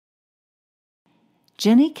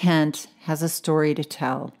Ginny Kent has a story to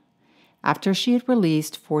tell. After she had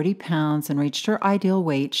released 40 pounds and reached her ideal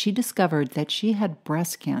weight, she discovered that she had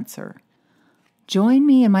breast cancer. Join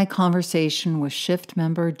me in my conversation with Shift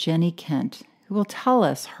member Ginny Kent, who will tell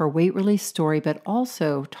us her weight release story, but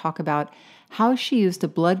also talk about how she used a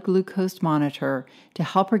blood glucose monitor to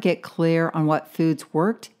help her get clear on what foods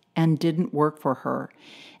worked and didn't work for her,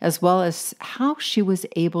 as well as how she was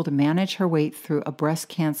able to manage her weight through a breast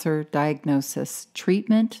cancer diagnosis,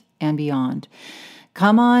 treatment, and beyond.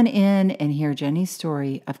 Come on in and hear Jenny's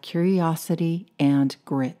story of curiosity and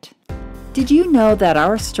grit. Did you know that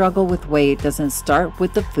our struggle with weight doesn't start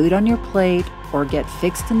with the food on your plate or get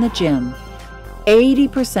fixed in the gym?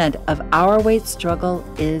 80% of our weight struggle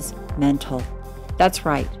is mental. That's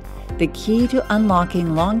right. The key to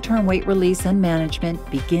unlocking long-term weight release and management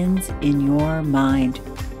begins in your mind.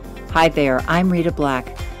 Hi there, I'm Rita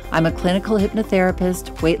Black. I'm a clinical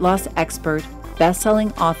hypnotherapist, weight loss expert,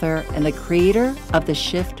 best-selling author, and the creator of the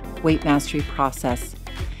Shift Weight Mastery process.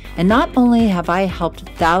 And not only have I helped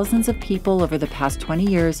thousands of people over the past 20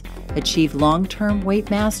 years achieve long-term weight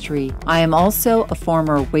mastery, I am also a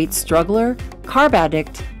former weight struggler, carb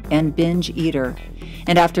addict, and binge eater.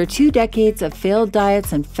 And after 2 decades of failed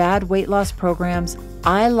diets and fad weight loss programs,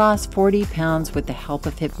 I lost 40 pounds with the help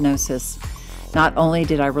of hypnosis. Not only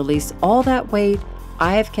did I release all that weight,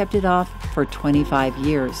 I have kept it off for 25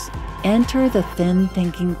 years. Enter the Thin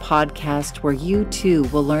Thinking podcast, where you too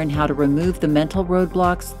will learn how to remove the mental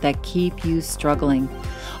roadblocks that keep you struggling.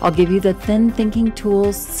 I'll give you the thin thinking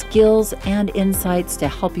tools, skills, and insights to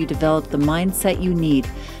help you develop the mindset you need,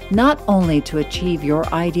 not only to achieve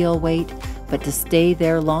your ideal weight, but to stay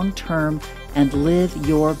there long term and live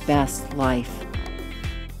your best life.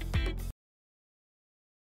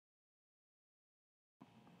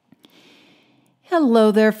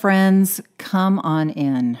 Hello there, friends. Come on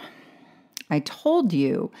in. I told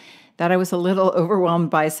you that I was a little overwhelmed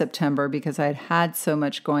by September because I had had so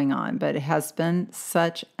much going on, but it has been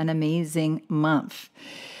such an amazing month.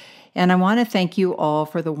 And I want to thank you all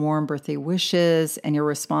for the warm birthday wishes and your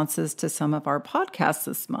responses to some of our podcasts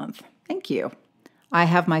this month. Thank you. I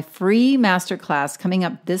have my free masterclass coming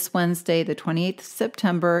up this Wednesday, the 28th of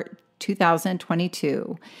September,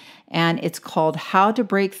 2022. And it's called How to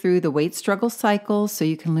Break Through the Weight Struggle Cycle So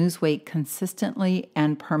You Can Lose Weight Consistently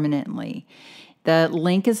and Permanently. The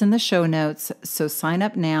link is in the show notes, so sign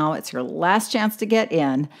up now. It's your last chance to get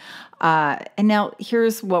in. And now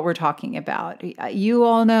here's what we're talking about. You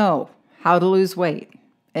all know how to lose weight.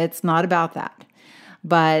 It's not about that,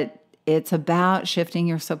 but it's about shifting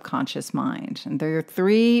your subconscious mind. And there are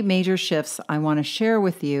 3 major shifts I want to share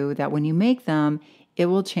with you that when you make them, it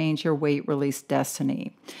will change your weight release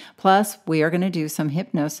destiny. Plus, we are going to do some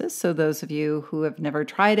hypnosis. So those of you who have never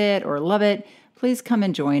tried it or love it, please come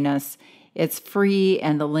and join us. It's free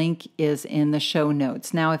and the link is in the show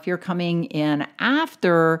notes. Now, if you're coming in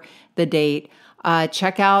after the date,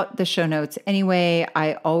 check out the show notes. Anyway,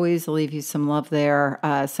 I always leave you some love there,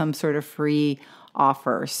 some sort of free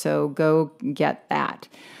offer. So go get that.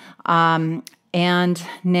 And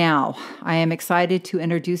now I am excited to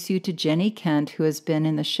introduce you to Ginny Kent, who has been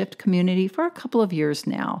in the Shift community for a couple of years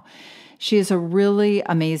now. She is a really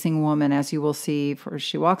amazing woman, as you will see, for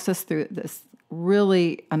she walks us through this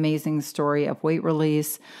really amazing story of weight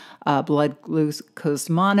release, blood glucose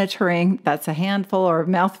monitoring, that's a handful or a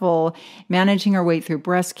mouthful, managing her weight through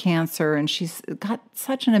breast cancer. And she's got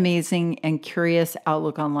such an amazing and curious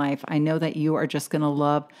outlook on life. I know that you are just going to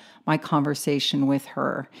love my conversation with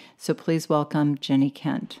her. So please welcome Ginny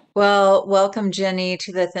Kent. Well, welcome, Ginny,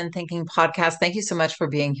 to the Thin Thinking podcast. Thank you so much for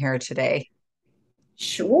being here today.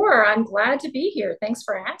 Sure, I'm glad to be here. Thanks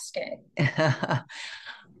for asking.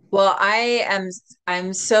 Well,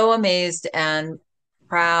 I'm so amazed and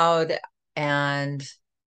proud and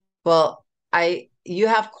well, you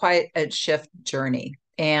have quite a shift journey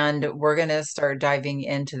and we're going to start diving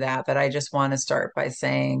into that, but I just want to start by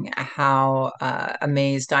saying how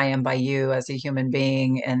amazed I am by you as a human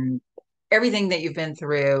being and everything that you've been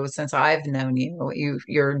through since I've known you.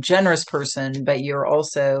 You're a generous person, but you're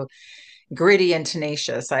also gritty and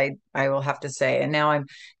tenacious, I will have to say. And now I'm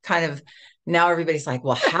kind of now everybody's like,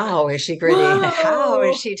 well, how is she gritty and how is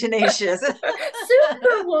Whoa, she tenacious?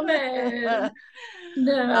 Superwoman.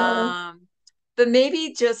 No. um, but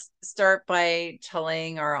maybe just start by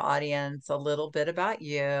telling our audience a little bit about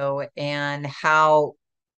you and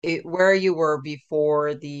where you were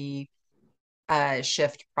before the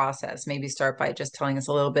shift process. Maybe start by just telling us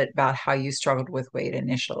a little bit about how you struggled with weight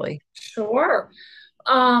initially. Sure.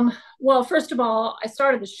 Well, first of all, I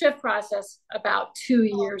started the shift process about 2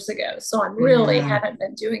 years ago. So I really Yeah. haven't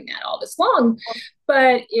been doing that all this long,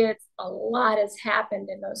 but it's a lot has happened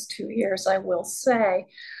in those 2 years, I will say.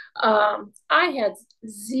 I had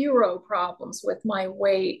zero problems with my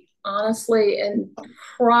weight, honestly, and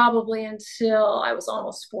probably until I was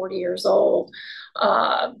almost 40 years old,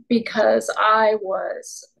 because I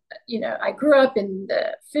grew up in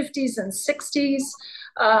the 50s and 60s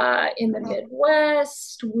in the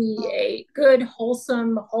Midwest. We ate good,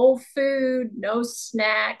 wholesome, whole food, no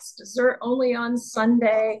snacks, dessert only on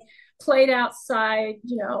Sunday, played outside,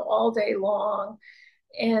 all day long.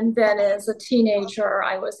 And then as a teenager,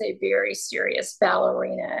 I was a very serious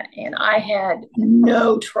ballerina, and I had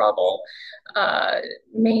no trouble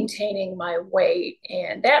maintaining my weight.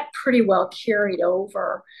 And that pretty well carried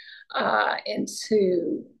over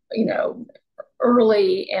into,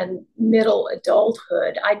 early and middle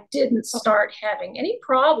adulthood. I didn't start having any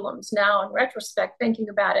problems now in retrospect, thinking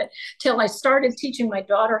about it, till I started teaching my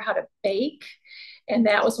daughter how to bake. And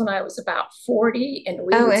that was when I was about 40. And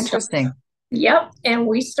we Oh, would start. interesting. Yep. And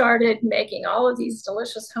we started making all of these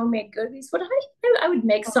delicious homemade goodies. I would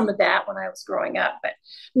make some of that when I was growing up, but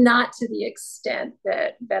not to the extent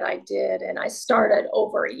that I did. And I started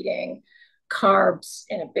overeating carbs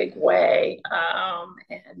in a big way,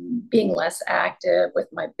 and being less active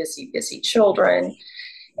with my busy children.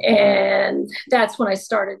 And that's when I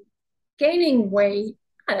started gaining weight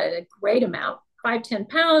at a great amount, 5, 10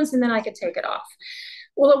 pounds, and then I could take it off.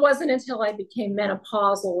 Well, it wasn't until I became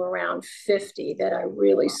menopausal around 50 that I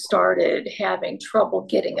really started having trouble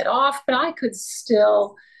getting it off, but I could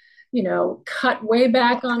still, cut way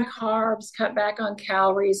back on carbs, cut back on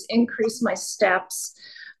calories, increase my steps,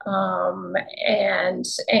 um, and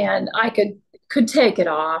I could take it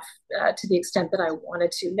off to the extent that I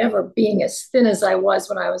wanted to, never being as thin as I was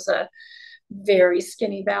when I was a very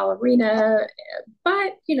skinny ballerina,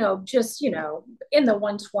 but just in the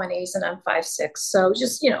 120s, and I'm 5'6", so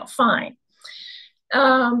just fine.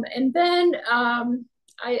 And then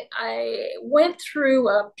I went through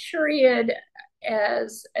a period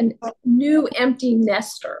as a new empty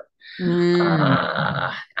nester. Mm,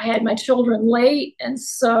 I had my children late, and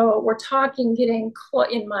so we're talking getting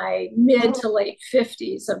in my mid to late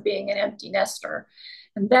 50s of being an empty nester.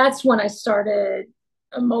 And that's when I started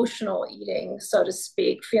emotional eating, so to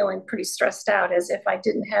speak, feeling pretty stressed out, as if I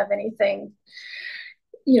didn't have anything,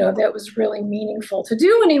 that was really meaningful to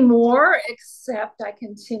do anymore, except I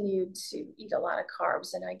continued to eat a lot of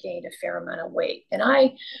carbs and I gained a fair amount of weight. And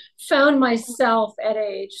I found myself at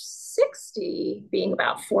age 60 being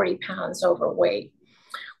about 40 pounds overweight.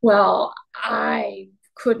 Well, I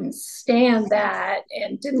couldn't stand that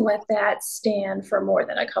and didn't let that stand for more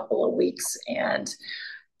than a couple of weeks, and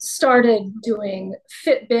started doing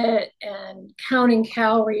Fitbit and counting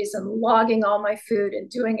calories and logging all my food and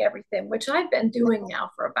doing everything, which I've been doing now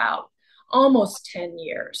for about almost 10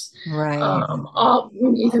 years, right.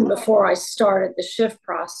 even before I started the shift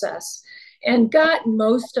process, and got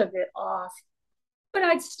most of it off. But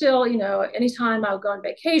I'd still, anytime I would go on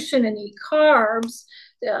vacation and eat carbs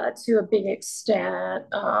to a big extent,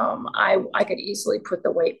 I could easily put the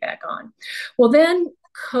weight back on. Well, then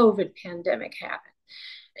COVID pandemic happened.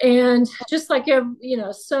 And just like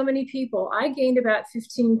so many people, I gained about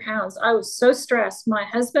 15 pounds. I was so stressed. My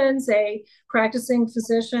husband's a practicing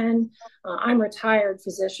physician. I'm a retired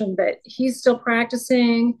physician, but he's still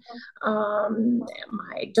practicing.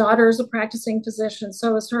 My daughter's a practicing physician,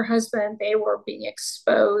 so is her husband. They were being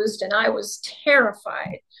exposed, and I was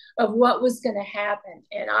terrified of what was going to happen.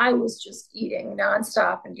 And I was just eating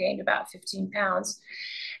nonstop and gained about 15 pounds.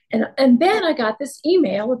 And then I got this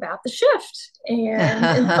email about the shift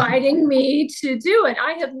and inviting me to do it.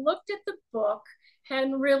 I had looked at the book,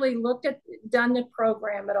 hadn't really done the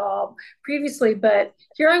program at all previously, but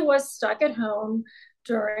here I was stuck at home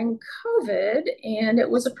during COVID, and it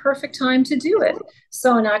was a perfect time to do it.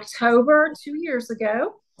 So in October 2 years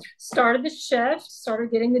ago, started the shift,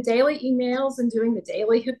 started getting the daily emails and doing the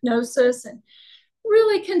daily hypnosis, and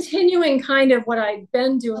really continuing kind of what I'd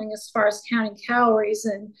been doing as far as counting calories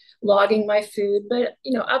and logging my food, but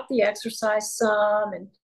up the exercise some. And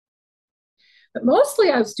but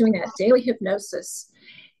mostly I was doing that daily hypnosis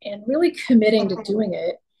and really committing to doing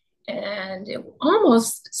it. And it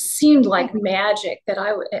almost seemed like magic that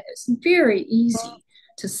it's very easy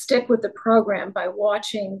to stick with the program by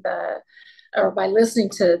watching or by listening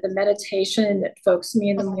to the meditation that focused me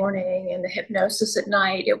in the morning and the hypnosis at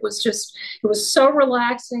night. It was so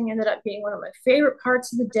relaxing, ended up being one of my favorite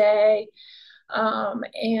parts of the day.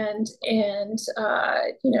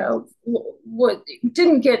 what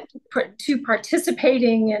didn't get to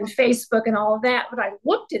participating in Facebook and all of that, but I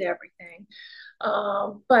looked at everything.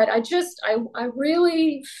 But I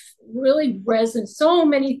really, really resonate. So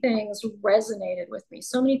many things resonated with me.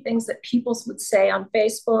 So many things that people would say on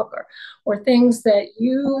Facebook, or things that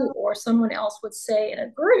you or someone else would say in a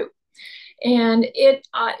group. And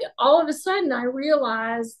all of a sudden, I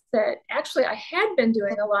realized that actually I had been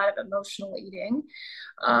doing a lot of emotional eating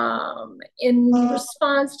in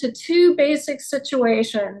response to two basic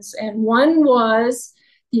situations. And one was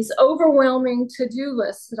these overwhelming to-do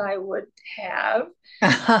lists that I would have,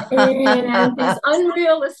 and these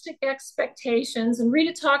unrealistic expectations. And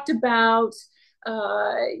Rita talked about,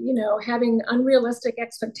 having unrealistic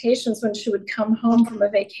expectations when she would come home from a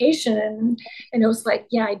vacation. And it was like,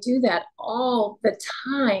 yeah, I do that all the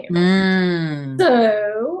time. Mm.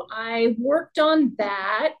 So I worked on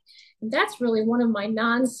that. And that's really one of my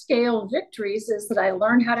non-scale victories, is that I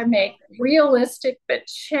learned how to make realistic but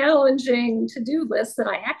challenging to-do lists that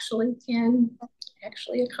I actually can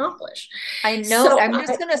actually accomplish. I know. So I'm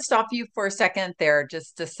just going to stop you for a second there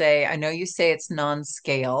just to say, I know you say it's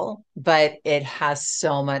non-scale, but it has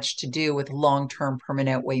so much to do with long-term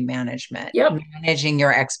permanent weight management, yep. managing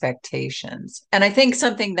your expectations. And I think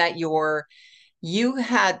something that you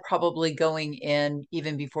had probably going in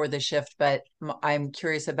even before the shift, but I'm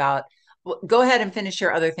curious about, go ahead and finish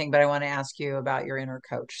your other thing, but I want to ask you about your inner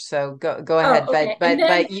coach. So go ahead. Oh, okay.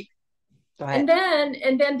 But you go ahead.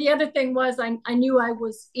 And then the other thing was, I knew I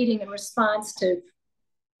was eating in response to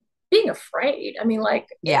being afraid. I mean, like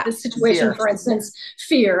Yeah. the situation, Fear. for instance,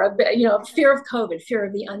 fear of, fear of COVID, fear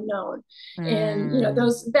of the unknown. And, Mm,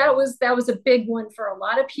 that was a big one for a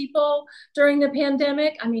lot of people during the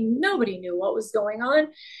pandemic. I mean, nobody knew what was going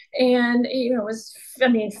on. And, it was, I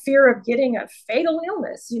mean, fear of getting a fatal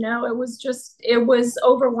illness, it was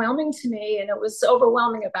overwhelming to me, and it was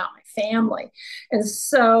overwhelming about my family. And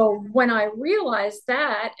so when I realized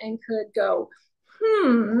that and could go,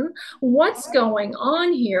 what's going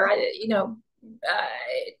on here?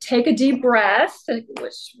 Take a deep breath,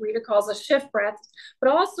 which Rita calls a shift breath,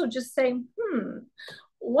 but also just say,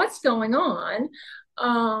 what's going on?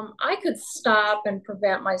 I could stop and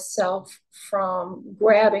prevent myself from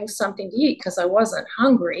grabbing something to eat because I wasn't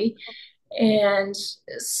hungry. And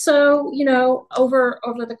so, over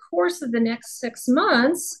the course of the next 6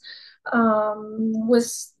 months,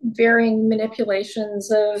 with varying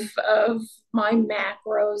manipulations of my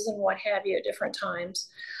macros and what have you at different times,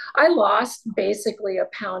 I lost basically a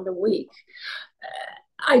pound a week.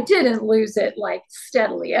 I didn't lose it like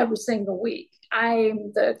steadily every single week.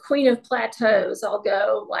 I'm the queen of plateaus. I'll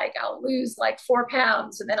lose like 4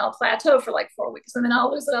 pounds, and then I'll plateau for like 4 weeks, and then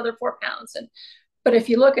I'll lose another 4 pounds. But if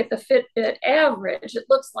you look at the Fitbit average, it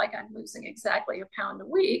looks like I'm losing exactly a pound a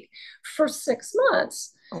week for 6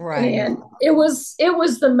 months. right. And it was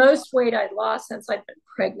the most weight I'd lost since I'd been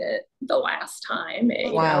pregnant the last time,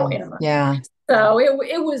 Wow. in a month. Yeah. So it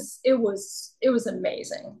was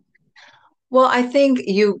amazing. Well, I think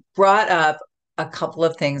you brought up a couple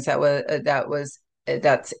of things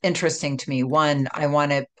that's interesting to me. One, I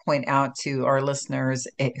want to point out to our listeners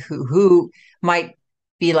who might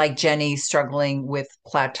be like Jenny, struggling with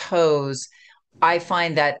plateaus. I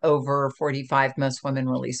find that over 45, most women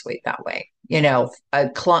release weight that way. You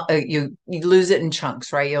lose it in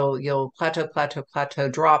chunks, right? You'll plateau, plateau, plateau,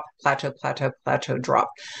 drop, plateau, plateau, plateau, drop.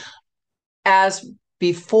 As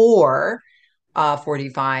before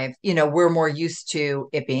 45, we're more used to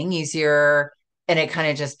it being easier, and it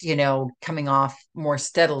kind of just, coming off more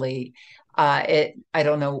steadily. I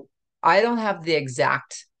don't know. I don't have the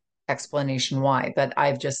exact explanation why, but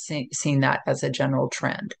I've just seen that as a general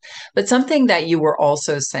trend. But something that you were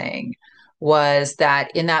also saying was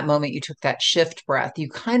that in that moment you took that shift breath, you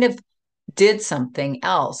kind of did something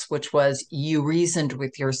else, which was you reasoned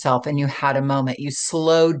with yourself and you had a moment. You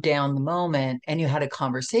slowed down the moment and you had a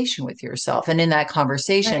conversation with yourself. And in that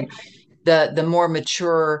conversation, Right. the more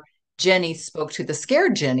mature Jenny spoke to the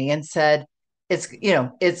scared Jenny and said, it's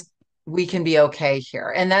we can be okay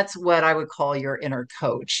here. And that's what I would call your inner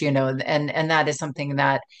coach, and that is something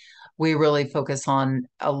that we really focus on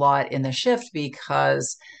a lot in the shift,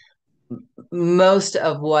 because most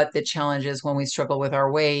of what the challenge is when we struggle with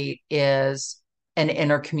our weight is an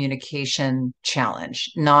inner communication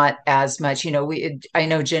challenge, not as much, I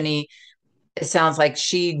know Jenny, it sounds like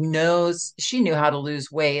she knew how to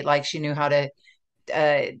lose weight, like she knew how to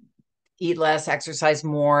uh, eat less, exercise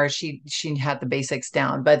more. She had the basics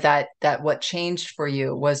down, but that what changed for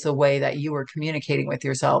you was the way that you were communicating with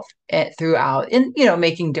yourself throughout, and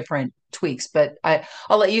making different tweaks, but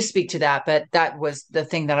I'll let you speak to that. But that was the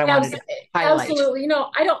thing that I wanted Abs- to highlight. Absolutely.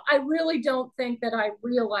 I really don't think that I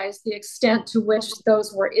realized the extent to which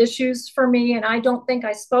those were issues for me. And I don't think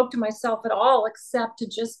I spoke to myself at all, except to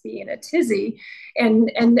just be in a tizzy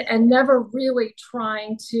and never really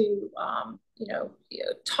trying to,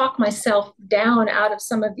 talk myself down out of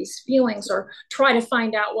some of these feelings or try to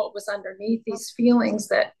find out what was underneath these feelings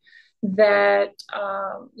that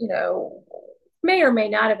may or may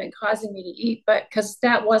not have been causing me to eat, but because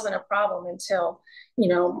that wasn't a problem until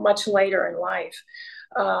much later in life.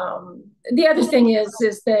 The other thing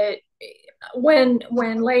is that when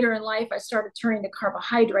later in life I started turning to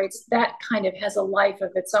carbohydrates, that kind of has a life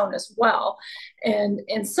of its own as well, and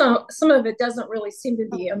some of it doesn't really seem to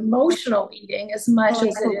be emotional eating as much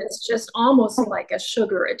as it is just almost like a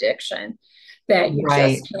sugar addiction that you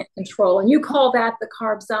Right. just can't control. And you call that the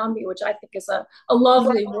carb zombie, which I think is a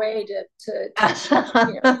lovely way to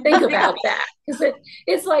think about that, because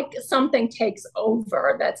it's like something takes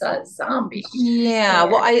over that's a zombie. Yeah,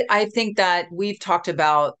 well, And I think that we've talked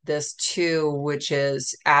about this too, which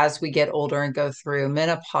is as we get older and go through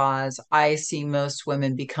menopause, I see most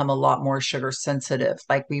women become a lot more sugar sensitive.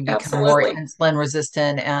 Like we become more absolutely. insulin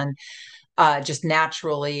resistant and just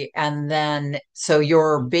naturally. And then, so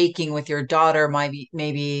your baking with your daughter might be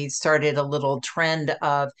maybe started a little trend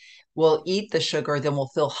of we'll eat the sugar, then we'll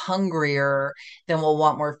feel hungrier, then we'll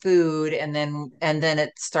want more food, and then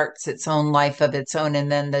it starts its own life of its own.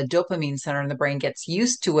 And then the dopamine center in the brain gets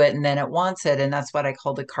used to it and then it wants it. And that's what I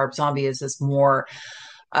call the carb zombie is this more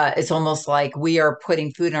it's almost like we are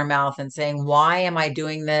putting food in our mouth and saying, why am I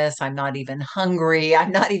doing this? I'm not even hungry.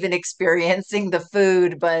 I'm not even experiencing the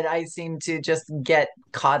food, but I seem to just get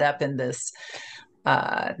caught up in this,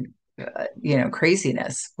 uh,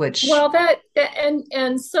 craziness, which, Well,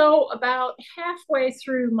 and so about halfway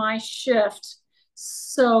through my shift,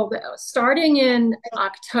 so starting in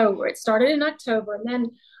October, it started in October, and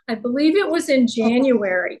then I believe it was in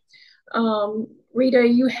January. Rita,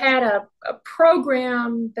 you had a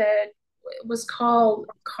program that was called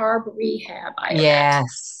Carb Rehab.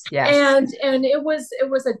 yes, yes, And it was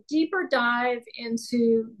a deeper dive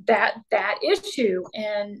into that issue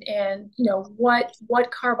and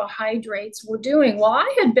what carbohydrates were doing. Well,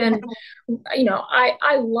 I had been,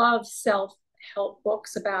 I love self-help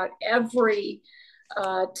books about every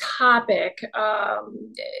topic.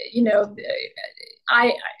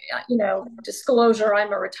 You know, disclosure,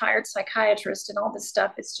 I'm a retired psychiatrist, and all this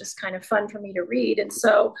stuff is just kind of fun for me to read. And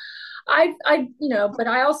so but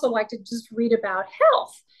I also like to just read about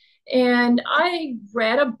health. And I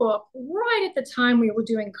read a book right at the time we were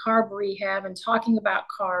doing carb rehab and talking about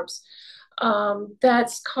carbs.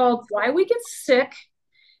 That's called Why We Get Sick.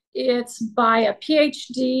 It's by a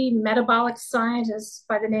PhD metabolic scientist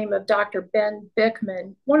by the name of Dr. Ben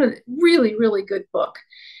Bickman. One of the really, really good book.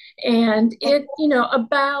 And it,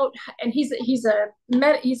 about, and he's an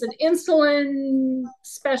insulin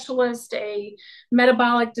specialist, a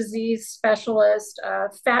metabolic disease specialist, a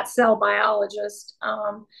fat cell biologist,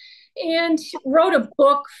 and wrote a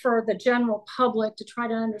book for the general public to try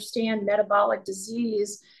to understand metabolic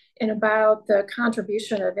disease and about the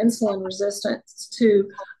contribution of insulin resistance to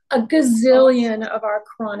a gazillion of our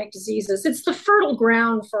chronic diseases. It's the fertile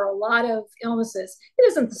ground for a lot of illnesses. It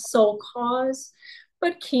isn't the sole cause,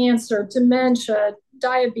 but cancer, dementia,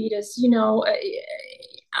 diabetes,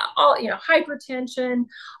 hypertension,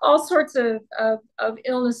 all sorts of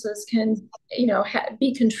illnesses can,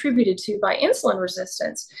 be contributed to by insulin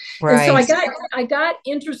resistance. And so right. I got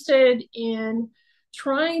interested in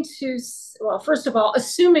trying to, well, first of all,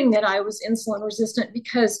 assuming that I was insulin resistant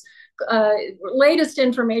because latest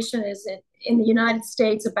information is in the United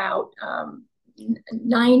States about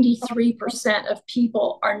 93% of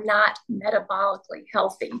people are not metabolically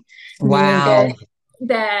healthy, meaning Wow.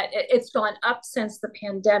 that it's gone up since the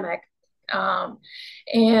pandemic.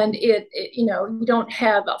 And you don't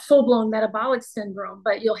have a full-blown metabolic syndrome,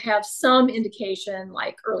 but you'll have some indication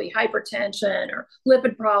like early hypertension or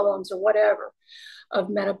lipid problems or whatever of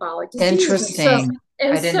metabolic disease. And so, Interesting.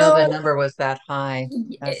 and I didn't know the so number was that high.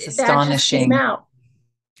 That's that just came astonishing. out.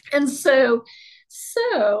 And so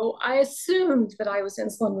I assumed that I was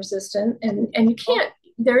insulin resistant, and you can't,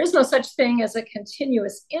 there is no such thing as a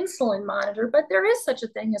continuous insulin monitor, but there is such a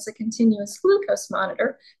thing as a continuous glucose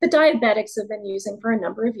monitor that diabetics have been using for a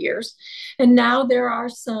number of years. And now there are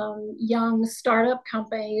some young startup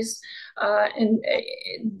companies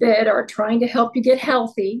that are trying to help you get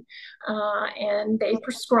healthy, and they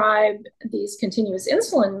prescribe these continuous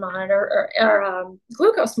insulin monitor or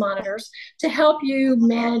glucose monitors to help you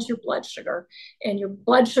manage your blood sugar and your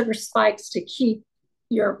blood sugar spikes to keep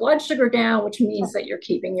your blood sugar down, which means that you're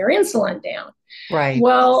keeping your insulin down. Right.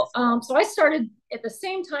 Well, so I started at the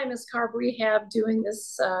same time as carb rehab doing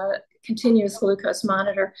this continuous glucose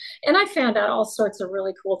monitor. And I found out all sorts of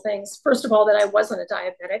really cool things. First of all, that I wasn't a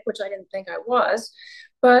diabetic, which I didn't think I was,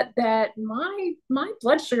 but that my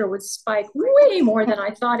blood sugar would spike way more than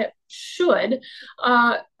I thought it should,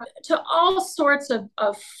 uh, to all sorts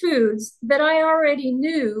of foods that I already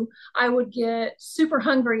knew I would get super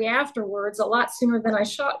hungry afterwards a lot sooner than I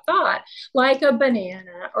thought, like a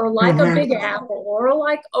banana or like a big Hmm. apple or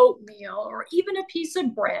like oatmeal or even a piece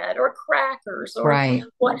of bread or crackers or Right.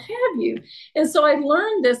 what have you. And so I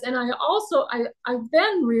learned this, and I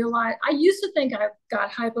then realized I used to think I got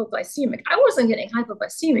hypoglycemic. I wasn't getting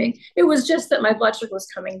hypoglycemic. It was just that my blood sugar was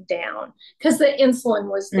coming down because the insulin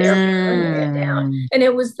was there bringing it down, Mm. and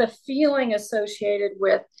it was the feeling associated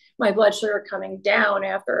with my blood sugar coming down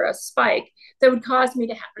after a spike that would cause me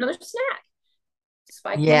to have another snack,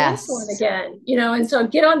 spike my insulin Yes. again, and so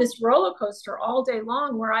get on this roller coaster all day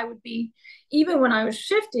long where I would be, even when I was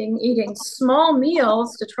shifting, eating small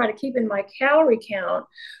meals to try to keep in my calorie count,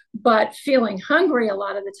 but feeling hungry a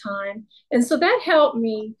lot of the time. And so that helped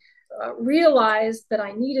me realize that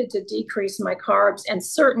I needed to decrease my carbs and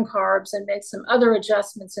certain carbs and make some other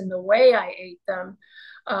adjustments in the way I ate them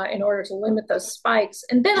in order to limit those spikes.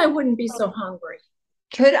 And then I wouldn't be so hungry.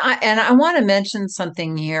 And I want to mention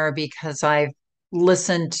something here because I've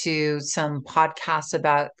listened to some podcasts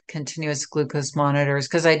about continuous glucose monitors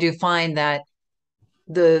because I do find that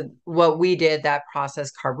the what we did, that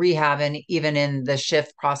process, carb rehab, and even in the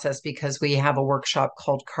shift process, because we have a workshop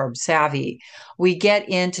called Carb Savvy, we get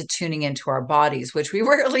into tuning into our bodies, which we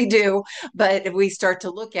rarely do, but we start to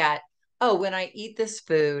look at, oh, when I eat this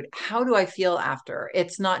food, how do I feel after?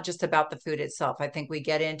 It's not just about the food itself. I think we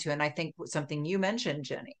get into, and I think something you mentioned,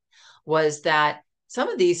 Jenny, was that some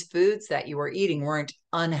of these foods that you were eating weren't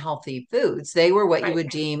unhealthy foods. They were what you Right. would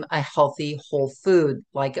deem a healthy whole food,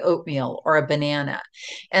 like oatmeal or a banana.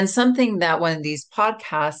 And something that one of these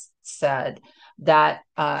podcasts said that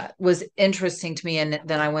was interesting to me, and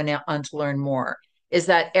then I went on to learn more, is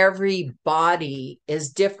that every body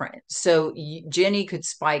is different. So Jenny could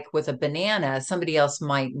spike with a banana, somebody else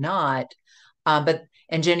might not.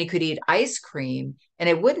 And Jenny could eat ice cream and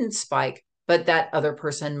it wouldn't spike, but that other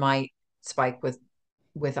person might spike with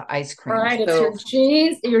ice cream. Right. It's So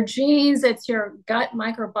your genes, it's your gut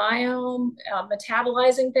microbiome,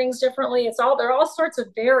 metabolizing things differently. There are all sorts of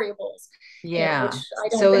variables, yeah, which I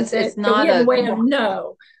don't so think it's that we not have a a way of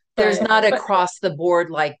know, there's but, not but across the board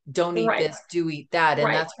like don't eat right, this, do eat that. And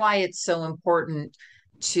right, that's why it's so important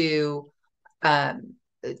to um,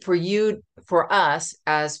 for us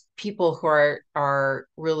as people who are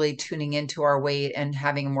really tuning into our weight and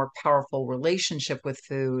having a more powerful relationship with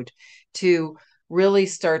food, to really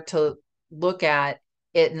start to look at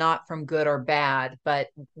it not from good or bad, but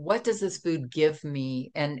what does this food give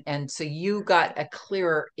me? And so you got a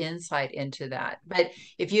clearer insight into that. But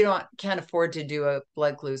if you can't afford to do a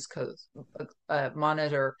blood glucose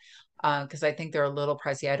monitor, because I think they're a little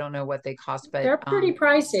pricey. I don't know what they cost, but they're pretty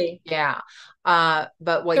pricey. yeah.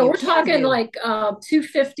 But what So you we're can talking do, like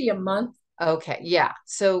 $250 a month. okay, yeah.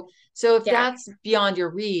 So if Yeah. that's beyond your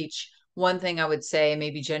reach, one thing I would say,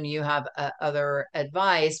 maybe Jenny, you have other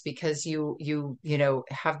advice because you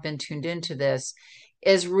have been tuned into this,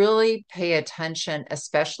 is really pay attention,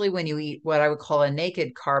 especially when you eat what I would call a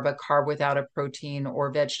naked carb, a carb without a protein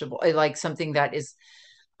or vegetable, like something that is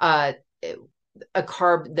uh a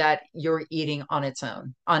carb that you're eating on its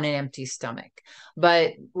own on an empty stomach,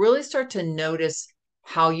 but really start to notice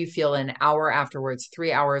how you feel an hour afterwards,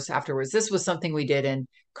 3 hours afterwards. This was something we did in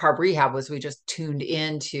carb rehab, was we just tuned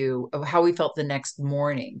into how we felt the next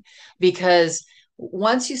morning. Because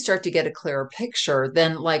once you start to get a clearer picture,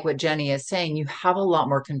 then like what Jenny is saying, you have a lot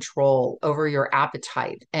more control over your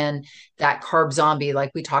appetite. And that carb zombie,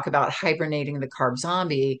 like we talk about hibernating the carb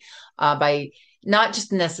zombie, by not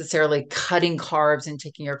just necessarily cutting carbs and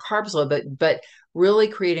taking your carbs low, but really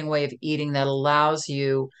creating a way of eating that allows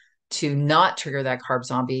you to not trigger that carb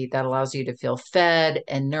zombie, that allows you to feel fed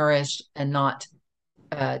and nourished and not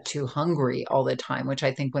too hungry all the time, which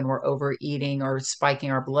I think when we're overeating or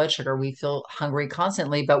spiking our blood sugar, we feel hungry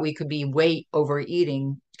constantly, but we could be way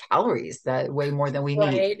overeating calories, that way more than we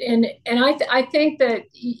need. Right. And I think that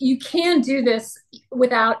you can do this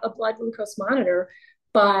without a blood glucose monitor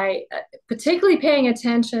by particularly paying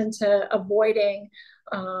attention to avoiding,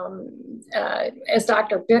 as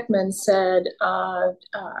Dr. Bickman said,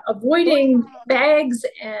 avoiding bags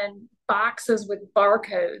and boxes with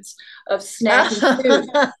barcodes of snacky food.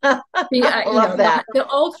 I love that. The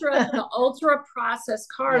ultra processed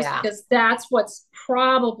carbs, Yeah. because that's what's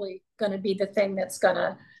probably going to be the thing that's going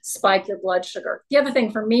to spike your blood sugar. The other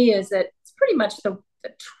thing for me is that it's pretty much the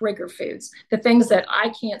trigger foods, the things that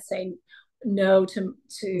I can't say no to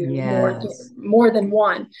Yes. more than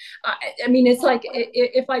one. I mean, it's like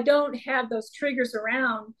if I don't have those triggers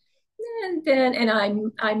around, and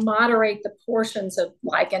I moderate the portions of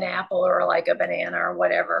like an apple or like a banana or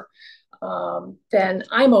whatever, then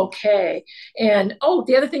I'm okay. And oh,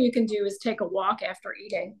 the other thing you can do is take a walk after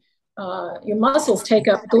eating. Your muscles take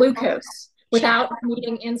up glucose Yeah. without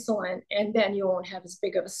needing insulin, and then you won't have as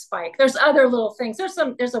big of a spike. There's other little things. There's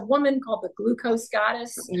a woman called the Glucose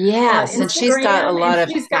Goddess on Yes, and she's got a Instagram, and lot of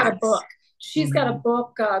she's got a book. hacks. She's got a Hmm.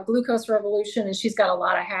 book, Glucose Revolution, and she's got a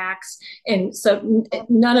lot of hacks. And so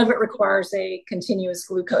none of it requires a continuous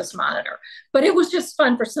glucose monitor. But it was just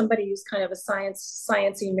fun for somebody who's kind of a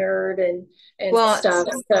sciencey nerd and Well, stuff.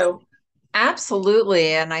 So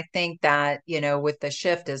absolutely. And I think that, with the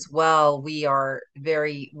shift as well, we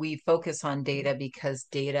focus on data because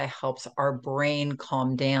data helps our brain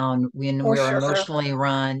calm down when for we're sure, emotionally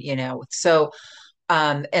run.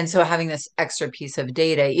 And so having this extra piece of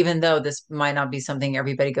data, even though this might not be something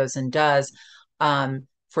everybody goes and does,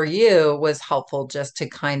 for you was helpful just to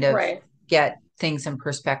kind of right. get things in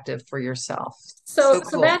perspective for yourself. So So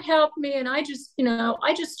cool. that helped me, and I just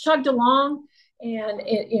chugged along, and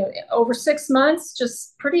over 6 months,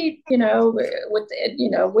 just pretty,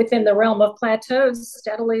 within the realm of plateaus,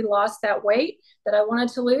 steadily lost that weight that I wanted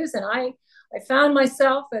to lose. And I found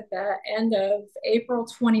myself at the end of April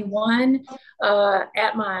 21,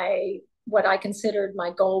 at my what I considered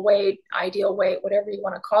my goal weight, ideal weight, whatever you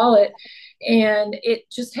want to call it. And it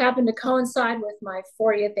just happened to coincide with my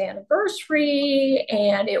 40th anniversary.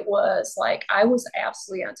 And it was like I was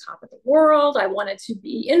absolutely on top of the world. I wanted to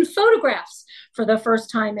be in photographs for the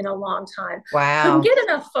first time in a long time. Couldn't Wow. get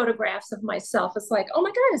enough photographs of myself. It's like, oh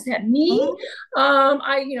my God, is that me?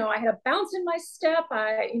 I had a bounce in my step.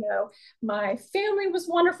 My family was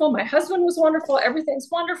wonderful. My husband was wonderful. Everything's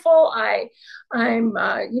wonderful. I'm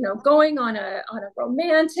going on a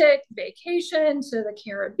romantic vacation to the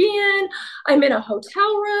Caribbean. I'm in a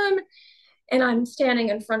hotel room, and I'm standing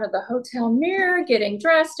in front of the hotel mirror getting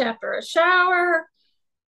dressed after a shower,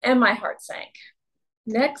 and my heart sank.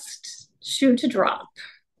 Next shoe to drop.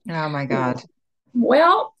 Oh my God.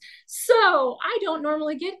 Well, so I don't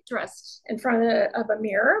normally get dressed in front of a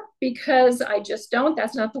mirror because I just don't.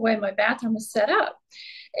 That's not the way my bathroom is set up.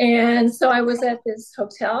 And so I was at this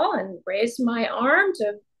hotel and raised my arm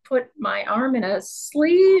to put my arm in a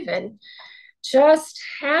sleeve, and just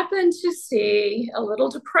happened to see a little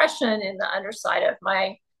depression in the underside of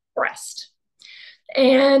my breast.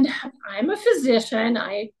 And I'm a physician.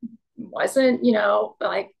 I wasn't,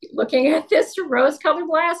 like looking at this through rose colored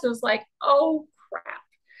glasses, like, oh crap,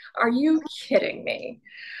 are you kidding me?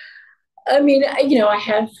 I mean, I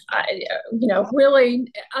have,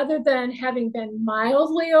 really, other than having been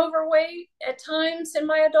mildly overweight at times in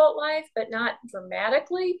my adult life, but not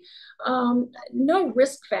dramatically, no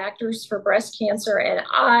risk factors for breast cancer. And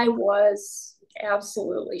I was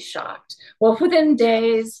absolutely shocked. Well, within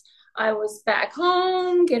days, I was back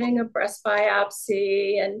home getting a breast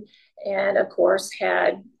biopsy, and of course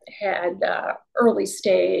had early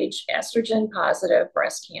stage estrogen positive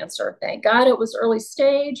breast cancer. Thank God it was early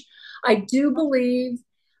stage. I do believe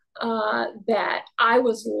that I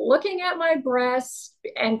was looking at my breast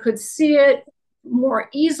and could see it more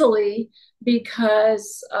easily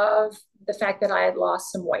because of the fact that I had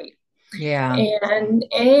lost some weight, Yeah. and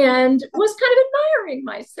was kind of admiring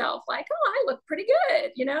myself, like, oh, I look pretty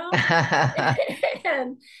good,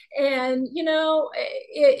 and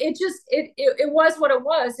it was what it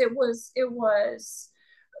was. It was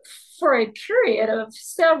for a period of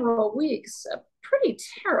several weeks pretty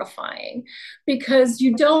terrifying because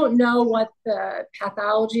you don't know what the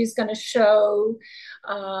pathology is going to show.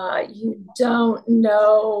 You don't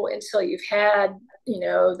know until you've had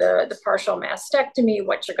the partial mastectomy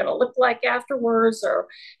what you're going to look like afterwards, or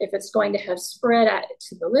if it's going to have spread out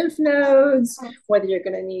to the lymph nodes, whether you're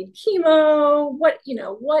going to need chemo, what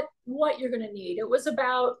you're going to need. It was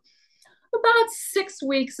about 6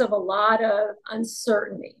 weeks of a lot of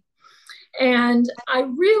uncertainty. And I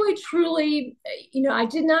really truly, I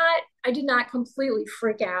did not completely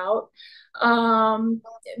freak out,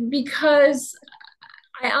 because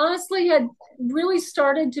I honestly had really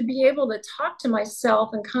started to be able to talk to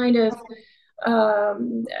myself and kind of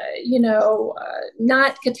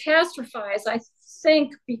not catastrophize. I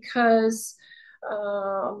think because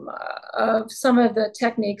um, of some of the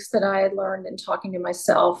techniques that I had learned in talking to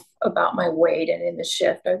myself about my weight and in the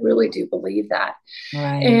shift. I really do believe that.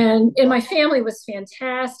 Right. And my family was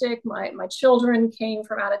fantastic. My children came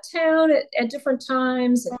from out of town at different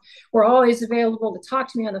times and were always available to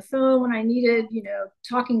talk to me on the phone when I needed,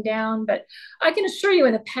 talking down. But I can assure you,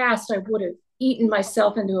 in the past, I would have eaten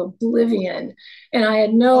myself into oblivion, and I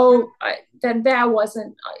had that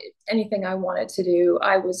wasn't anything I wanted to do.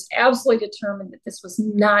 I was absolutely determined that this was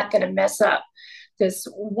not going to mess up this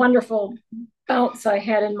wonderful bounce I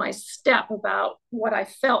had in my step about what I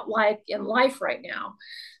felt like in life right now.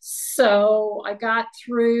 So I got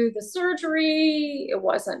through the surgery. It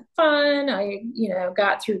wasn't fun. I,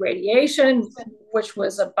 got through radiation, which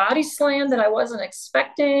was a body slam that I wasn't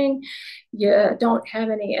expecting. You don't have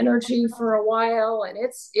any energy for a while, and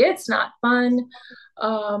it's not fun.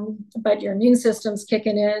 But your immune system's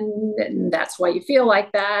kicking in, and that's why you feel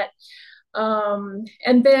like that.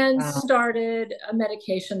 And then Wow. started a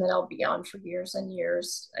medication that I'll be on for years and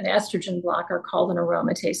years, an estrogen blocker called an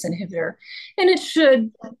aromatase inhibitor. And it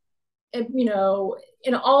should,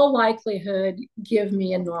 in all likelihood, give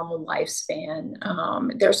me a normal lifespan.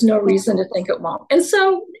 There's no reason to think it won't. And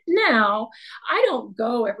so now I don't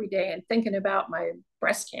go every day and thinking about my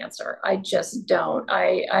breast cancer. I just don't.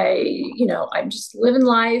 I'm just living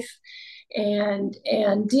life and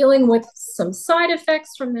dealing with some side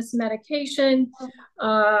effects from this medication,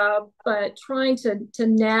 but trying to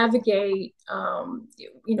navigate,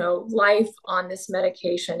 life on this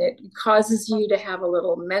medication. It causes you to have a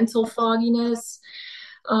little mental fogginess.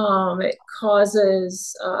 It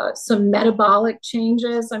causes some metabolic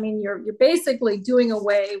changes. I mean, you're basically doing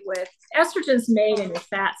away with estrogen's made in your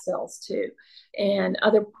fat cells too, and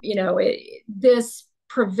other, this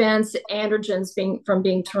prevents androgens from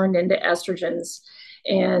being turned into estrogens,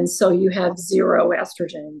 and so you have zero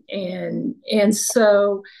estrogen, and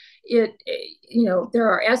so there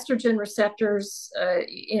are estrogen receptors,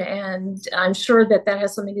 and I'm sure that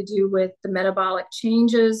has something to do with the metabolic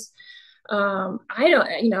changes. I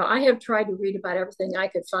don't, I have tried to read about everything I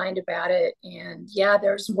could find about it. And yeah,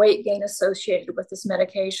 there's weight gain associated with this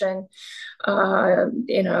medication,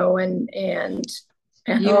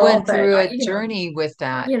 and You all, went but through a journey with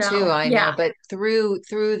that too, I know, yeah, but through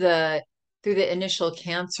the initial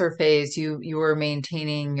cancer phase, you were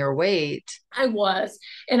maintaining your weight. I was.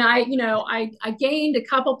 And I gained a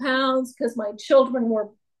couple pounds because my children were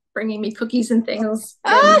bringing me cookies and things.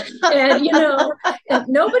 And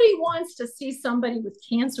nobody wants to see somebody with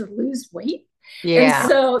cancer lose weight. And Yeah.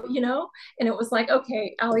 so, and it was like,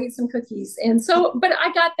 okay, I'll eat some cookies. And so, but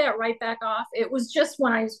I got that right back off. It was just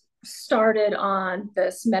when I started on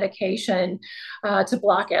this medication to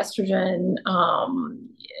block estrogen,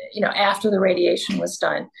 after the radiation was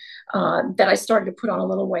done, that I started to put on a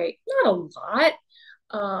little weight, not a lot,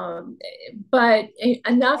 um, but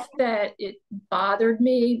enough that it bothered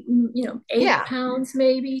me, 8 pounds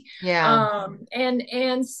maybe. Yeah.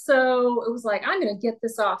 And so it was like, I'm going to get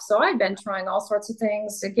this off. So I've been trying all sorts of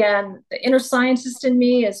things. Again, the inner scientist in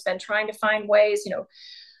me has been trying to find ways,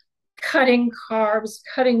 cutting carbs,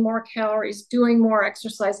 cutting more calories, doing more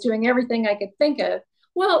exercise, doing everything I could think of.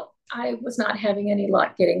 Well, I was not having any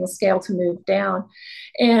luck getting the scale to move down.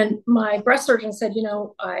 And my breast surgeon said,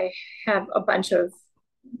 I have a bunch of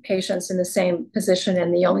patients in the same position.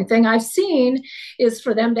 And the only thing I've seen is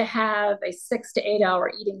for them to have a 6 to 8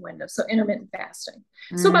 hour eating window. So intermittent fasting.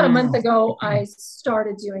 So about a month Mm. ago, I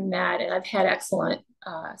started doing that, and I've had excellent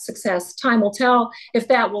success. Time will tell if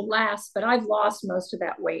that will last, but I've lost most of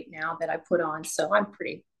that weight now that I put on. So I'm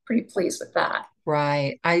pretty pleased with that.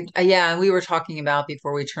 Right. Yeah, and we were talking about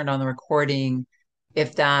before we turned on the recording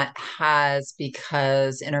if that has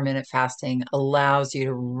because intermittent fasting allows you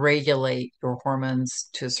to regulate your hormones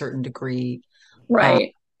to a certain degree, uh,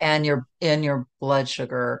 Right. and your blood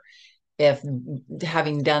sugar. If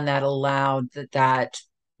having done that allowed that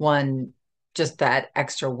one just that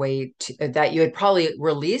extra weight that you had probably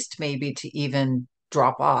released maybe to even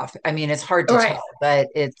drop off. I mean, it's hard to Right. tell, but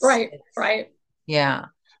Right. it's Right. yeah.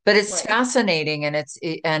 But it's Right. fascinating and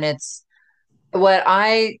it's what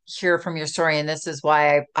I hear from your story, and this is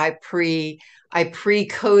why I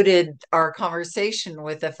pre-coded our conversation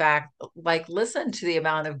with the fact, like, listen to the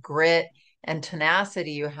amount of grit and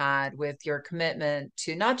tenacity you had with your commitment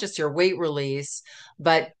to not just your weight release,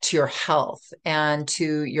 but to your health and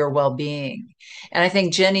to your well-being. And I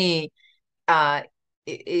think Jenny, uh,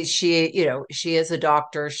 she, she is a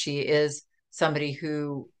doctor. She is somebody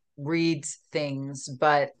who reads things,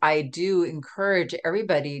 but I do encourage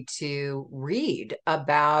everybody to read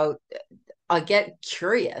about get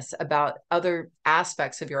curious about other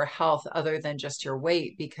aspects of your health other than just your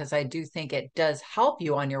weight, because I do think it does help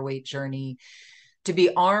you on your weight journey to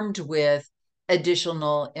be armed with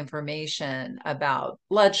additional information about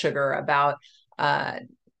blood sugar, about uh,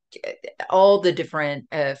 all the different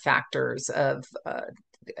factors of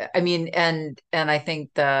I mean, and I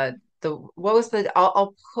think the what was the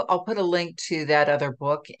I'll put a link to that other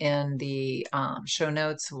book in the show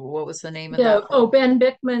notes. What was the name of that Yeah. book? Oh, Ben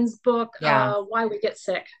Bickman's book, Yeah, Why We Get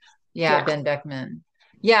Sick. yeah, Yeah. Ben Beckman.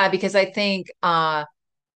 Yeah, because I think And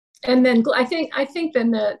then I think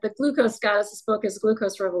then the glucose goddess's book is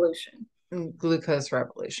Glucose Revolution. Glucose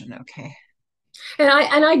Revolution. Okay. And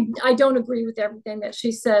I don't agree with everything that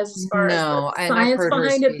she says as far as the No, and I've science heard her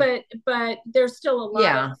behind it, speak. but there's still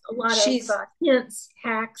Yeah, a lot of she's hints,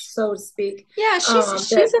 hacks, so to speak, yeah, she's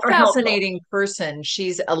that a are helpful. fascinating person.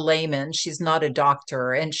 She's a layman. She's not a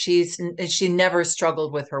doctor, and she never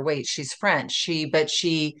struggled with her weight. She's French.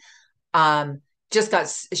 She um just got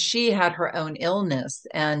she had her own illness,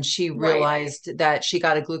 and she Right, realized that she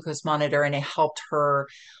got a glucose monitor, and it helped her.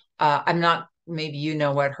 I'm not, maybe you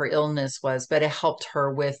know what her illness was, but it helped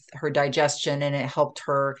her with her digestion, and it helped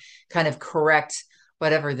her kind of correct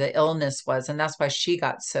whatever the illness was. And that's why she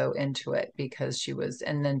got so into it, because she was,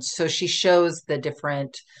 and then so she shows the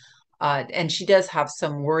different and she does have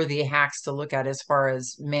some worthy hacks to look at as far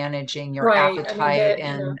as managing your right. I mean, appetite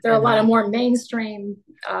there are a and lot of the more mainstream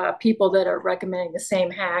people that are recommending the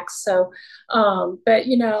same hacks. So, but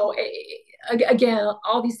again,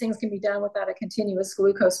 all these things can be done without a continuous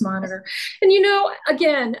glucose monitor. And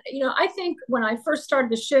again, I think when I first started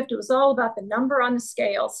the shift, it was all about the number on the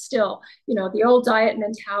scale. Still, the old diet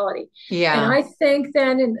mentality. And yeah, I think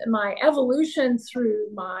then in my evolution through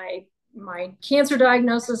my cancer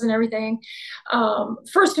diagnosis and everything,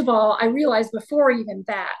 first of all, I realized before even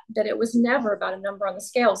that it was never about a number on the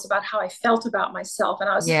scale. It's about how I felt about myself. And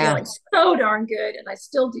I was yeah, feeling so darn good. And I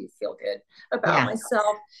still do feel good about yeah,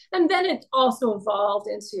 myself. And then it also evolved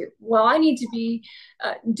into, well, I need to be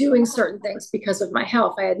doing certain things because of my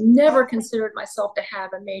health. I had never considered myself to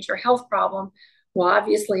have a major health problem. Well,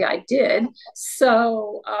 obviously I did.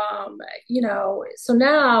 So, so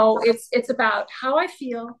now it's about how I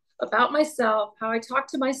feel about myself, how I talk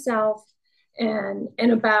to myself, and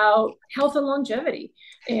about health and longevity.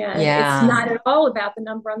 And it's yeah. not at all about the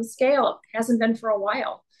number on the scale. It hasn't been for a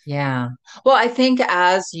while. Yeah. Well, I think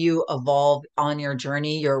as you evolve on your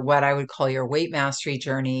journey, your what I would call your weight mastery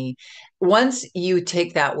journey, once you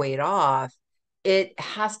take that weight off,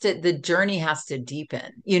 the journey has to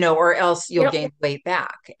deepen, or else you'll Yep. gain weight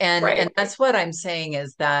back. And Right. that's what I'm saying,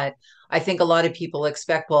 is that I think a lot of people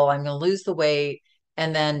expect, well, I'm going to lose the weight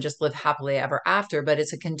and then just live happily ever after, but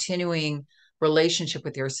it's a continuing relationship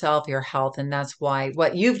with yourself, your health. And that's why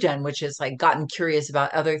what you've done, which is like gotten curious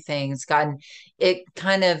about other things, gotten it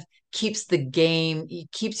kind of keeps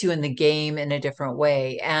you in the game in a different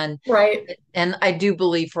way. Right. And I do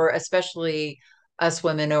believe, for especially us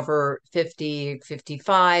women over 50,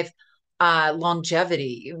 55,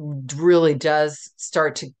 longevity really does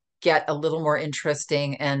start to get a little more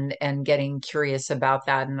interesting, and getting curious about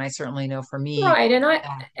that. And I certainly know for me Right.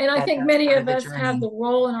 that And I think that's many part of of the us have journey. the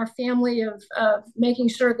role in our family of making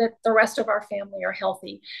sure that the rest of our family are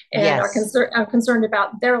healthy and Yes. are concerned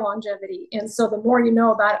about their longevity. And so the more you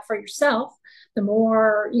know about it for yourself, the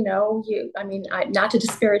more, I mean, not to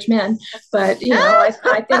disparage men, but, I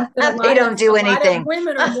think that They don't a do lot of anything.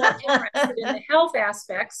 women are more interested in the health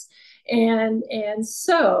aspects. And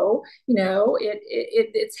so,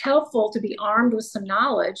 it's helpful to be armed with some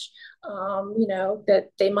knowledge, that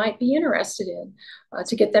they might be interested in,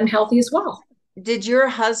 to get them healthy as well. Did your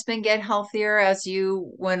husband get healthier as you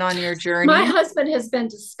went on your My journey? husband has been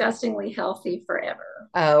disgustingly healthy forever.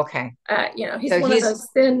 Oh, okay. He's So one of he's those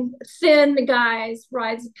thin guys,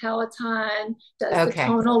 rides a Peloton, does the okay.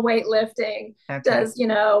 tonal weightlifting, Okay. does,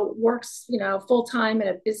 works, full time in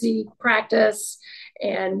a busy practice,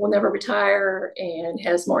 and will never retire, and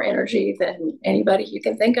has more energy than anybody you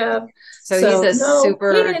can think of. So he's So a no, he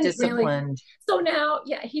super didn't really. disciplined. So now,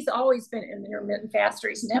 yeah, he's always been an intermittent faster.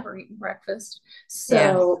 He's never eaten breakfast.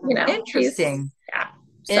 Yeah. So, Interesting. yeah.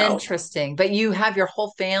 So, Interesting. But you have your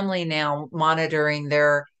whole family now monitoring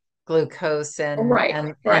their glucose, right,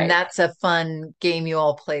 and right. that's a fun game you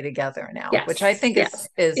all play together now, which I Yes, think yes,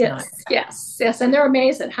 is yes, nice. yes, yes. And they're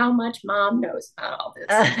amazed at how much mom knows about all this.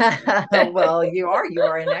 Well, you are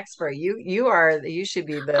an expert. You should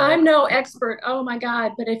be the I'm no expert. Oh my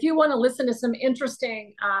God. But if you want to listen to some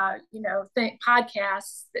interesting,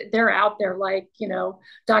 podcasts, they're out there. Like,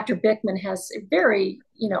 Dr. Bickman has a very,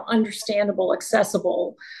 understandable,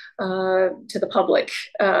 accessible, to the public,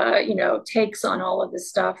 takes on all of this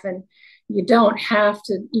stuff. And, you don't have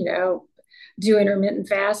to, do intermittent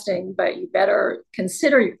fasting, but you better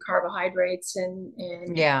consider your carbohydrates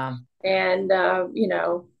Yeah. and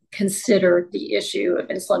consider the issue of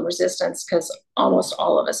insulin resistance because almost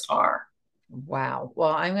all of us are. Wow.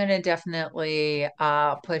 Well, I'm going to definitely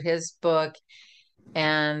put his book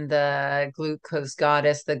and the Glucose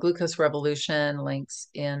Goddess, the Glucose Revolution links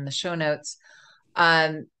in the show notes.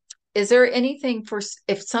 Um, is there anything for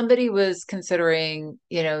if somebody was considering,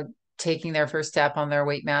 taking their first step on their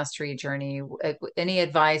weight mastery journey, any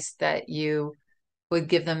advice that you would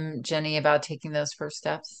give them, Jenny, about taking those first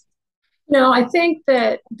steps? No, I think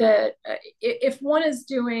that if one is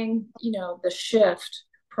doing, the shift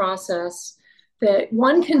process, that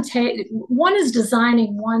one is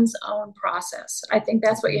designing one's own process. I think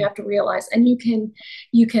that's what you Mhm. have to realize, and you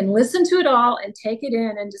can listen to it all and take it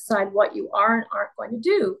in and decide what you are and aren't going to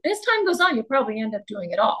do. And as time goes on, you'll probably end up doing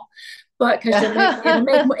it all, but because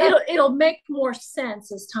it'll make more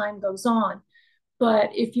sense as time goes on.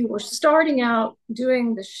 But if you were starting out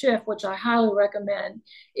doing the shift, which I highly recommend,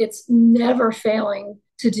 it's never failing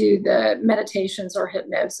to do the meditations or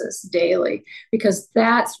hypnosis daily because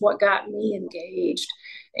that's what got me engaged.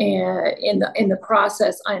 And in the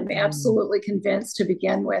process, I'm Mm, absolutely convinced to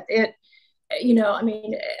begin with it.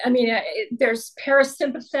 There's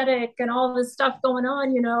parasympathetic and all this stuff going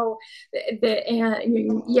on.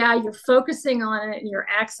 Yeah, you're focusing on it and you're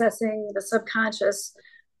accessing the subconscious,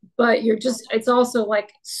 but it's also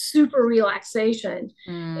like super relaxation.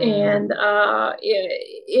 mm, And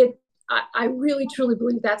I really truly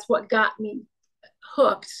believe that's what got me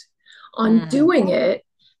hooked on mm, doing it,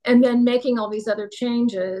 and then making all these other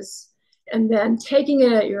changes, and then taking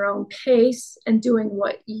it at your own pace and doing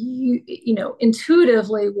what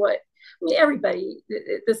intuitively what. I mean, everybody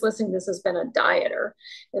that's listening to this has been a dieter,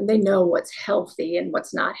 and they know what's healthy and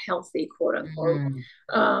what's not healthy, quote unquote.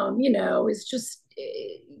 mm, Is just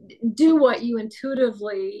do what you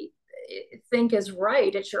intuitively think is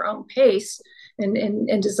right at your own pace,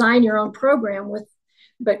 and design your own program with,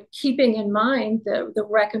 but keeping in mind the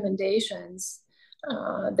recommendations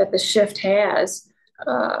that the shift has,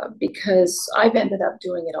 because I've ended up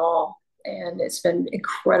doing it all and it's been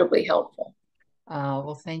incredibly helpful.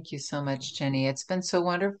 well, thank you so much, Jenny. It's been so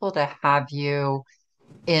wonderful to have you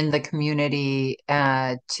in the community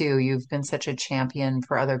too. You've been such a champion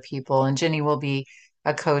for other people, and Jenny will be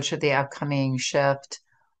a coach of the upcoming shift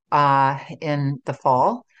in the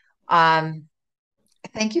fall. Um,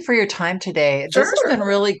 Thank you for your time today. This has been Sure.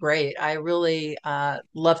 really great. I really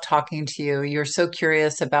love talking to you. You're so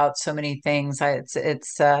curious about so many things. I'm a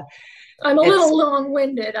It's little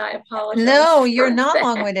long-winded. I apologize no, you're for not that.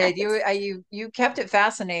 long-winded. You kept it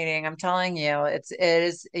fascinating. I'm telling you, it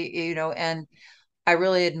is, and I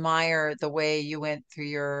really admire the way you went through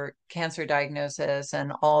your cancer diagnosis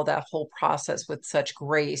and all that whole process with such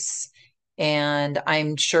grace. And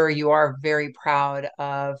I'm sure you are very proud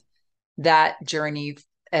of that journey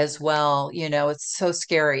as well. It's so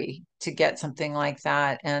scary to get something like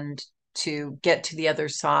that and to get to the other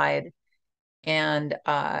side. And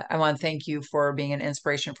I want to thank you for being an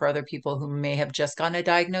inspiration for other people who may have just gotten a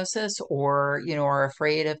diagnosis or, are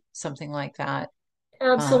afraid of something like that.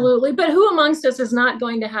 Uh, Absolutely. But who amongst us is not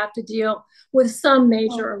going to have to deal with some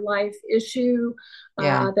major life issue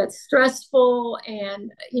yeah, that's stressful?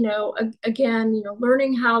 And, again,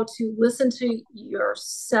 learning how to listen to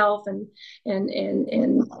yourself and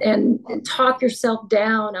talk yourself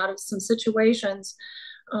down out of some situations,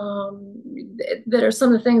 that are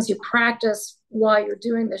some of the things you practice while you're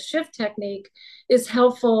doing the shift technique, is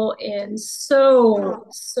helpful in so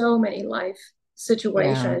many life yeah.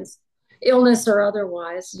 situations, illness or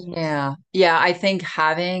otherwise. Yeah. Yeah. I think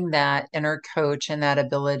having that inner coach and that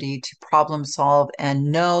ability to problem solve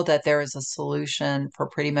and know that there is a solution for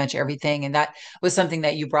pretty much everything. And that was something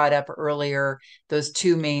that you brought up earlier, those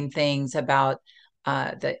two main things about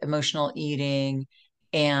the emotional eating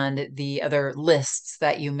and the other lists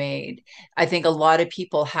that you made. I think a lot of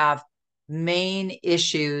people have main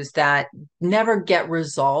issues that never get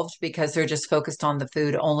resolved because they're just focused on the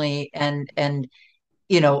food only and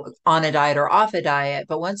on a diet or off a diet.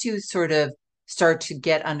 But once you sort of start to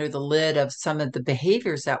get under the lid of some of the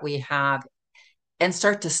behaviors that we have and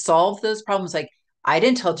start to solve those problems, like I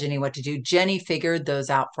didn't tell Jenny what to do, Jenny figured those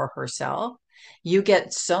out for herself. You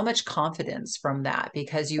get so much confidence from that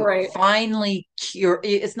because you Right. finally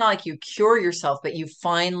it's not like you cure yourself, but you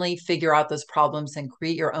finally figure out those problems and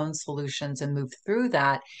create your own solutions and move through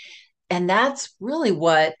that. And that's really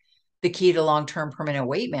what the key to long-term permanent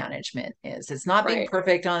weight management is. It's not being Right.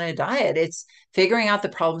 perfect on a diet. It's figuring out the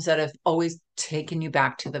problems that have always taken you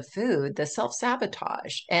back to the food, the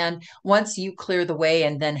self-sabotage. And once you clear the way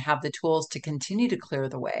and then have the tools to continue to clear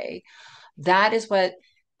the way, that is what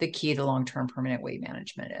the key to long-term permanent weight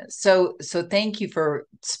management is. So thank you for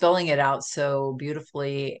spelling it out so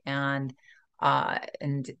beautifully, and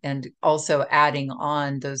also adding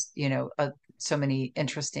on those, so many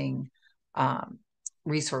interesting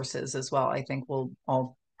resources as well. I think we'll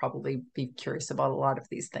all probably be curious about a lot of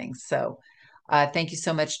these things. So thank you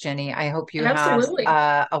so much, Jenny. I hope you have Absolutely.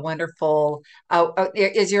 a wonderful.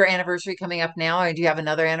 Is your anniversary coming up now, or do you have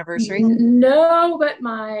another anniversary? No, but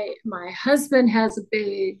my husband has a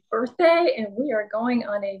big birthday, and we are going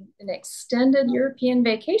on an extended European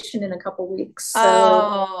vacation in a couple weeks. So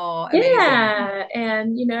Oh, amazing. yeah,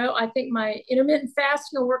 and I think my intermittent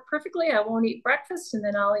fasting will work perfectly. I won't eat breakfast, and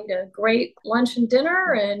then I'll eat a great lunch and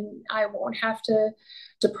dinner, and I won't have to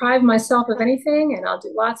deprive myself of anything, and I'll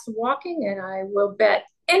do lots of walking, and I will bet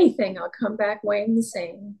anything I'll come back weighing the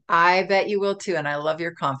same. I bet you will too, and I love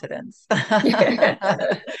your confidence.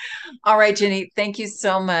 All right, Jenny, thank you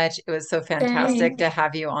so much. It was so fantastic Thanks. to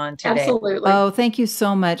have you on today. Absolutely. Oh, thank you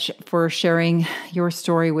so much for sharing your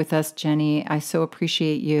story with us, Jenny. I so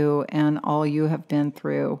appreciate you and all you have been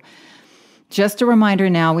through. Just a reminder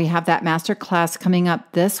now, we have that master class coming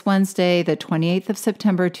up this Wednesday, the 28th of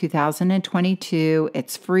September, 2022.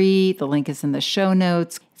 It's free. The link is in the show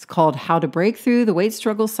notes. It's called How to Break Through the Weight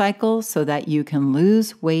Struggle Cycle so that you can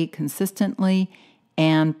lose weight consistently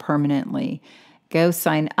and permanently. Go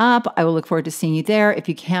sign up. I will look forward to seeing you there. If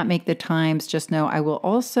you can't make the times, just know I will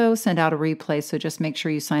also send out a replay. So just make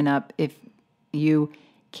sure you sign up if you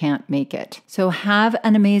can't make it. So have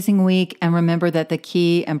an amazing week, and remember that the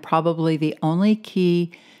key, and probably the only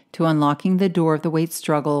key to unlocking the door of the weight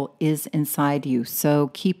struggle, is inside you. So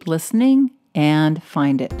keep listening and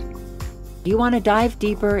find it. If you want to dive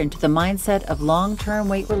deeper into the mindset of long-term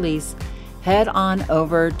weight release, head on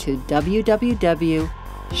over to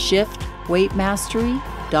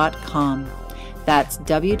www.shiftweightmastery.com. That's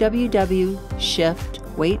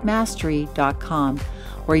www.shiftweightmastery.com,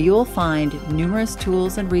 where you'll find numerous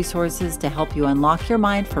tools and resources to help you unlock your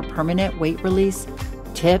mind for permanent weight release,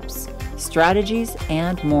 tips, strategies,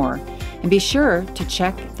 and more. And be sure to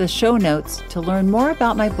check the show notes to learn more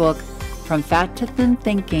about my book, From Fat to Thin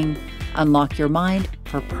Thinking: Unlock Your Mind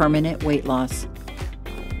for Permanent Weight Loss.